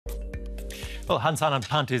Well, Anand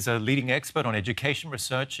Pant is a leading expert on education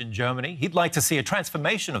research in Germany. He'd like to see a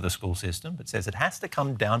transformation of the school system, but says it has to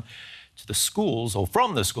come down to the schools or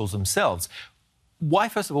from the schools themselves. Why,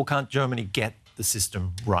 first of all, can't Germany get the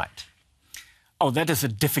system right? Oh, that is a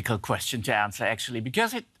difficult question to answer, actually,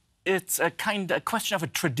 because it's a question of a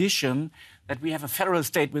tradition that we have a federal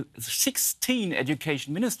state with 16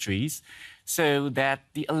 education ministries, so that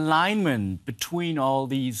the alignment between all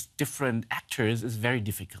these different actors is very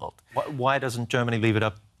difficult. Why doesn't Germany leave it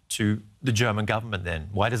up to the German government then?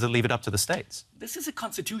 Why does it leave it up to the states? This is a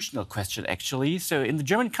constitutional question, actually. So in the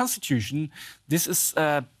German constitution, this is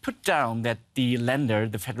put down that the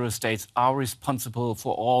Länder, the federal states, are responsible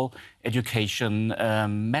for all education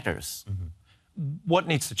matters. Mm-hmm. What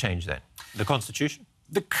needs to change then? The constitution?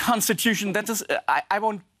 The constitution, that is, I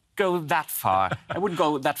won't go that far. I wouldn't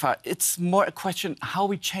go that far. It's more a question how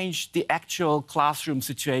we change the actual classroom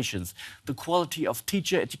situations, the quality of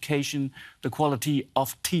teacher education, the quality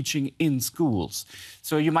of teaching in schools.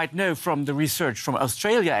 So you might know from the research from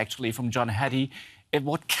Australia, actually, from John Hattie,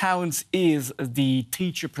 what counts is the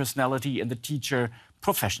teacher personality and the teacher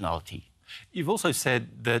professionality. You've also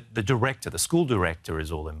said that the director, the school director,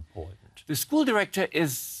 is all important. The school director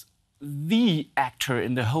is the actor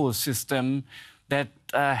in the whole system that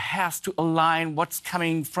has to align what's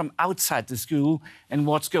coming from outside the school and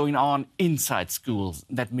what's going on inside schools.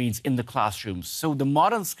 That means in the classrooms. So the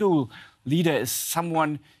modern school leader is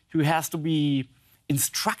someone who has to be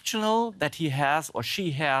instructional, that he has or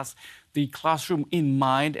she has the classroom in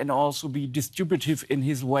mind, and also be distributive in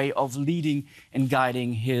his way of leading and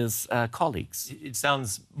guiding his colleagues. It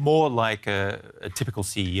sounds more like a typical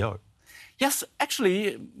CEO. Yes,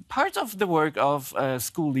 actually, part of the work of a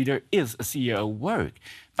school leader is a CEO work,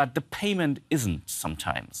 but the payment isn't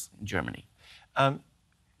sometimes in Germany.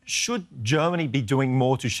 Should Germany be doing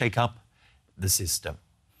more to shake up the system?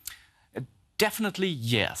 Definitely,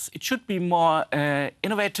 yes. It should be more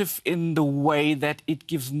innovative in the way that it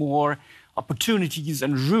gives more opportunities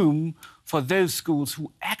and room for those schools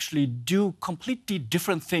who actually do completely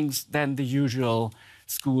different things than the usual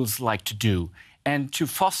schools like to do, and to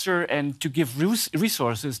foster and to give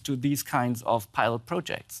resources to these kinds of pilot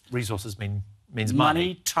projects. Resources means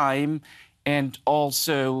money, time, and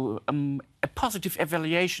also a positive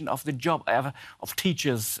evaluation of the job of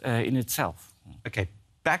teachers in itself. OK,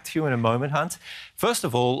 back to you in a moment, Hans. First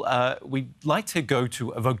of all, we'd like to go to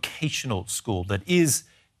a vocational school that is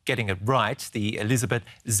getting it right, the Elisabeth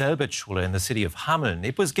Selbert Schule in the city of Hameln.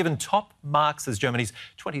 It was given top marks as Germany's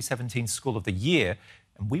 2017 School of the Year,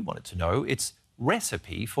 and we wanted to know its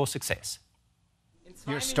recipe for success.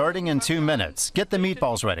 You're starting in 2 minutes. Get the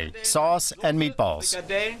meatballs ready. Sauce and meatballs.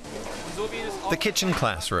 The kitchen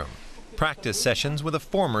classroom. Practice sessions with a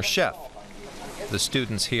former chef. The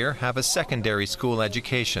students here have a secondary school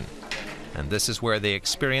education, and this is where they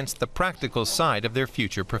experience the practical side of their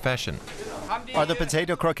future profession. Are the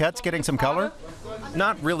potato croquettes getting some color?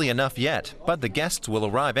 Not really enough yet, but the guests will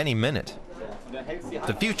arrive any minute.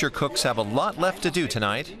 The future cooks have a lot left to do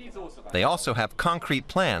tonight. They also have concrete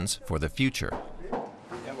plans for the future.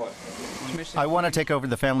 I want to take over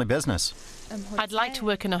the family business. I'd like to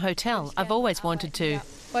work in a hotel. I've always wanted to.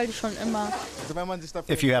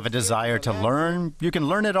 If you have a desire to learn, you can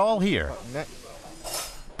learn it all here.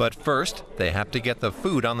 But first, they have to get the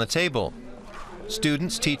food on the table.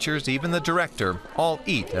 Students, teachers, even the director all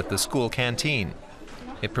eat at the school canteen.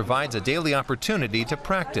 It provides a daily opportunity to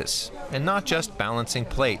practice, and not just balancing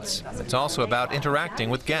plates. It's also about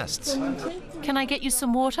interacting with guests. Can I get you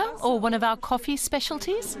some water or one of our coffee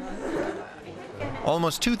specialties?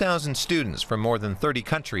 Almost 2,000 students from more than 30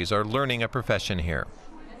 countries are learning a profession here.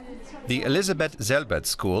 The Elisabeth Selbert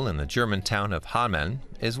School in the German town of Hameln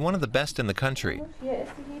is one of the best in the country.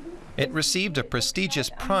 It received a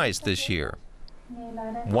prestigious prize this year.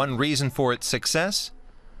 One reason for its success?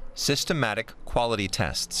 Systematic quality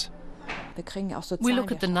tests. We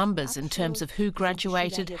look at the numbers in terms of who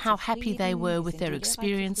graduated, how happy they were with their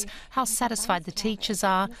experience, how satisfied the teachers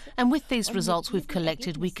are, and with these results we've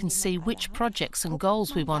collected, we can see which projects and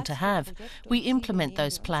goals we want to have. We implement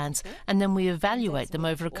those plans, and then we evaluate them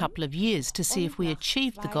over a couple of years to see if we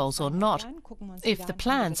achieved the goals or not. If the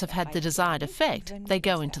plans have had the desired effect, they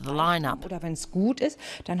go into the lineup.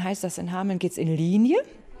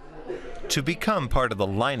 To become part of the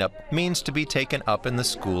lineup means to be taken up in the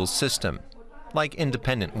school's system, like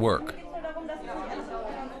independent work.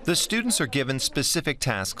 The students are given specific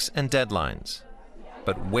tasks and deadlines,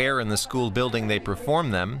 but where in the school building they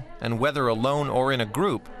perform them, and whether alone or in a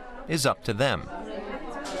group, is up to them.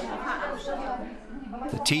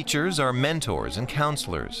 The teachers are mentors and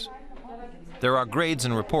counselors. There are grades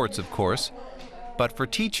and reports, of course, but for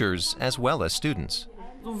teachers as well as students.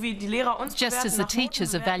 Just as the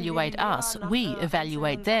teachers evaluate us, we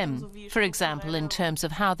evaluate them. For example, in terms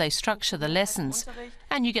of how they structure the lessons.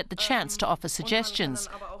 And you get the chance to offer suggestions.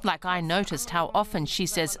 Like I noticed how often she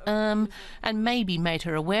says, and maybe made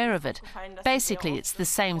her aware of it. Basically, it's the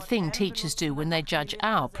same thing teachers do when they judge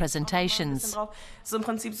our presentations.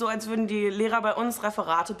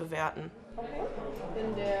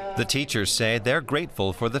 The teachers say they're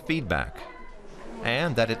grateful for the feedback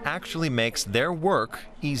and that it actually makes their work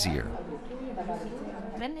easier.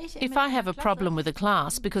 If I have a problem with a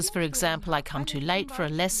class because, for example, I come too late for a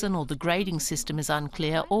lesson or the grading system is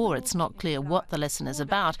unclear or it's not clear what the lesson is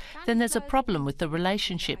about, then there's a problem with the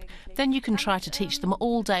relationship. Then you can try to teach them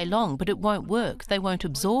all day long, but it won't work. They won't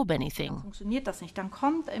absorb anything.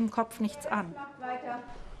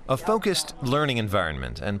 A focused learning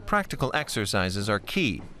environment and practical exercises are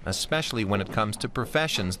key, especially when it comes to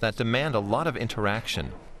professions that demand a lot of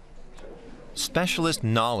interaction. Specialist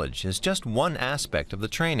knowledge is just one aspect of the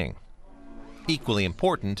training. Equally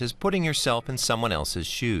important is putting yourself in someone else's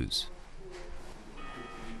shoes.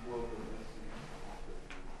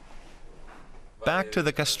 Back to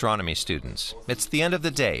the gastronomy students. It's the end of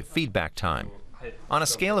the day, feedback time. On a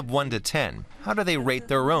scale of 1 to 10, how do they rate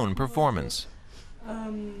their own performance?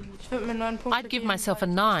 I'd give myself a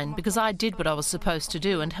 9 because I did what I was supposed to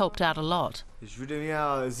do and helped out a lot.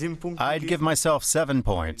 I'd give myself 7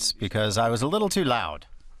 points because I was a little too loud.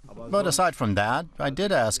 But aside from that, I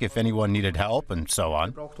did ask if anyone needed help and so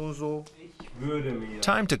on.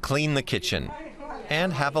 Time to clean the kitchen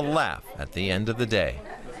and have a laugh at the end of the day.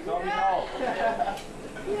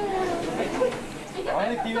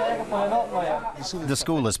 The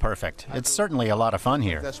school is perfect. It's certainly a lot of fun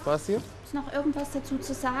here.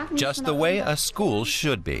 Just the way a school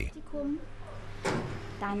should be.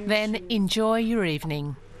 Then enjoy your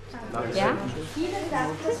evening.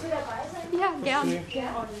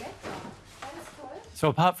 So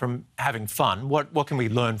apart from having fun, what can we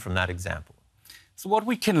learn from that example? So what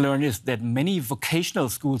we can learn is that many vocational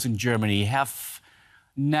schools in Germany have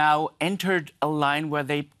now entered a line where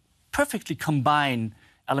they perfectly combine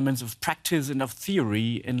elements of practice and of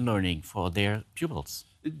theory in learning for their pupils.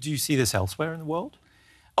 Do you see this elsewhere in the world?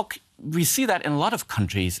 Okay, we see that in a lot of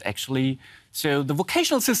countries, actually. So the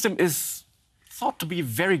vocational system is thought to be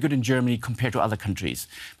very good in Germany compared to other countries.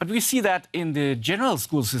 But we see that in the general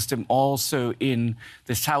school system, also in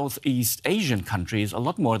the Southeast Asian countries, a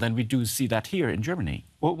lot more than we do see that here in Germany.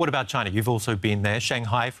 What about China? You've also been there.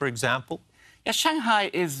 Shanghai, for example? Yeah, Shanghai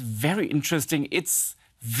is very interesting. It's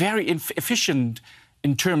very efficient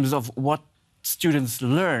in terms of what students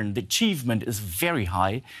learn. The achievement is very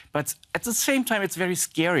high, but at the same time, it's very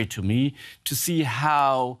scary to me to see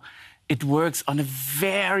how it works on a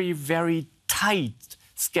very, very tight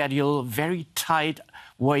schedule, very tight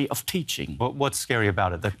way of teaching. What's scary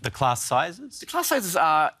about it? The class sizes? The class sizes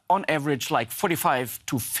are, on average, like 45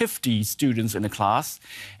 to 50 students in a class,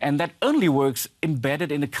 and that only works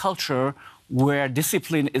embedded in a culture where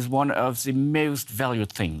discipline is one of the most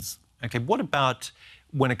valued things. OK, what about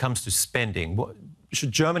when it comes to spending?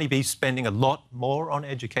 Should Germany be spending a lot more on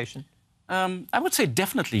education? I would say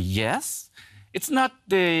definitely yes. It's not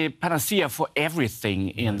the panacea for everything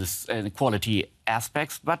in this quality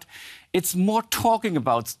aspects, but it's more talking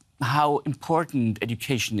about how important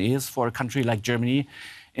education is for a country like Germany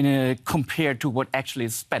compared to what actually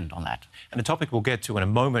is spent on that. And a topic we'll get to in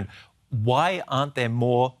a moment. Why aren't there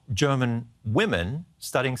more German women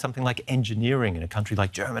studying something like engineering in a country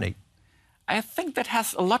like Germany? I think that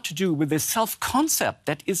has a lot to do with the self-concept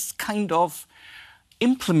that is kind of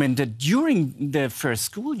implemented during the first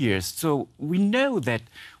school years. So we know that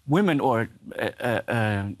women or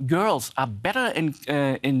girls are better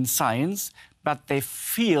in science, but they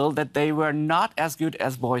feel that they were not as good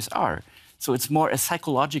as boys are. So it's more a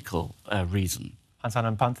psychological reason.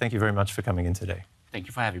 Anand Pant, thank you very much for coming in today. Thank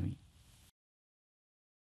you for having me.